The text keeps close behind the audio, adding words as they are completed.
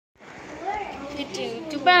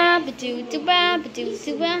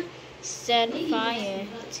Set fire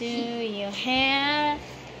to your hair.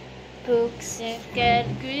 Books and get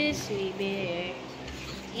grizzly bear.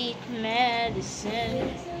 Eat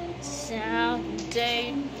medicine. Sound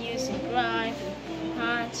day. Music rhyme.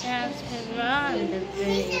 Hard times can run the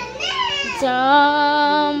bay.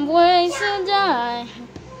 Dumb ways to die.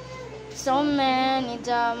 So many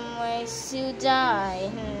dumb ways to die.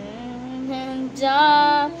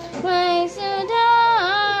 Dumb ways to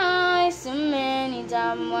die. So many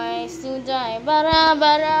dumb ways to die. Bara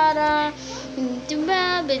bara da.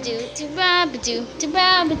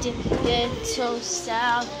 Get toast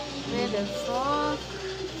out with a fork.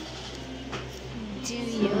 Do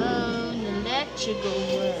your own electrical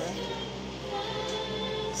work.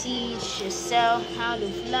 Teach yourself how to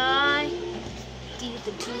fly. Teach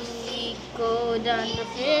the 2-week old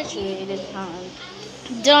unrefrigerated pound.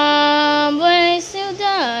 Dumb ways to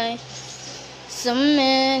die. So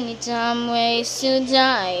many dumb ways to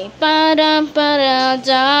die. Dumb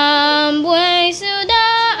ways to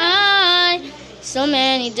die. So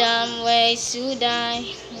many dumb ways to die.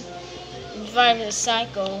 Virus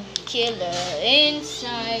cycle killer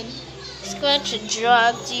inside. Scratch a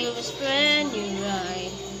drug deal, spread your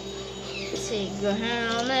ride. Take your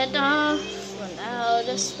helmet off from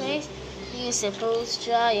outer space. You suppose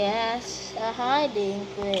try as a hiding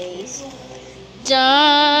place.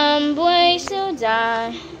 Dumb ways to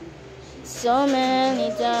die. So many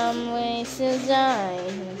dumb ways to die.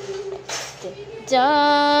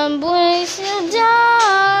 Dumb ways to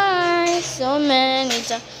die. So many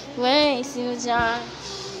dumb ways to die.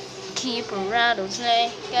 Keep a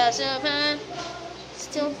rattlesnake as a pet.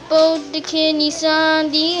 Still both the kidneys on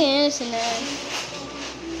the internet.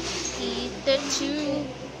 Eat the tube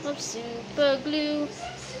of super glue.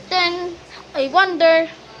 Then I wonder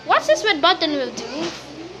what this red button will do.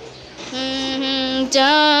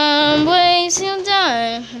 Dumb ways to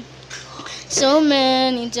die. So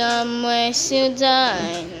many dumb ways to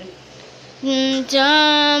die.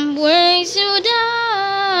 Dumb ways to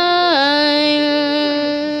die.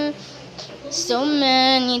 So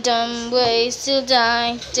many dumb ways to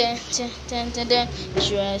die.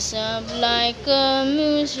 Dress up like a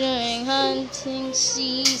moose during hunting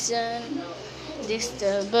season.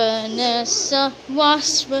 Disturbance of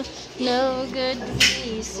wasps for no good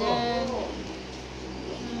reason.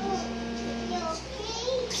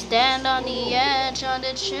 Stand on the edge of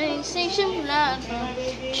the train station platform.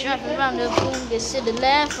 Drive around the boom, get to the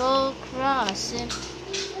level crossing.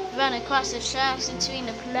 Run across the tracks between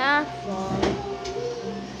the platform.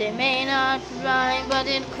 They may not rhyme, but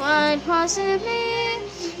it quite possibly.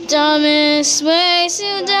 Dumbest ways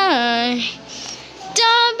to die.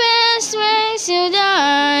 Dumbest ways to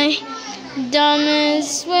die.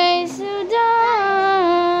 Dumbest ways to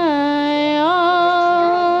die.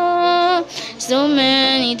 Oh, so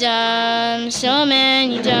many dumb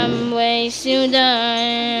ways to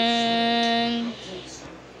die.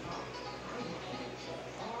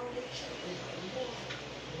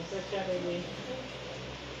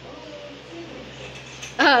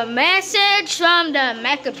 A message from the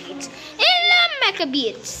Maccabees. In the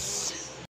Maccabees.